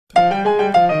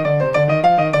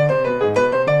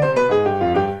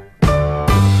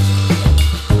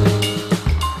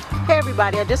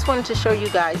I just wanted to show you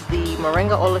guys the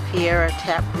Moringa Oleifera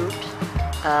Tap root.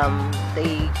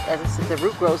 As I said, the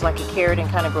root grows like a carrot and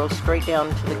kind of grows straight down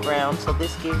into the ground, so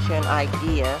this gives you an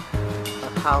idea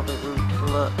of how the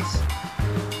root looks.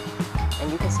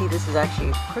 And you can see this is actually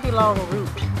a pretty long root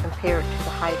compared to the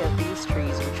height of these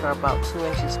trees, which are about 2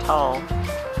 inches tall.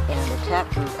 And the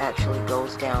tap root actually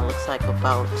goes down, looks like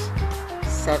about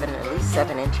at least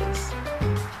 7 inches,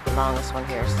 the longest one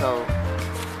here. So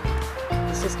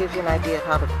this just gives you an idea of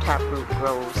how the taproot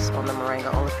grows on the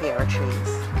Moringa Oleifera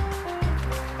trees.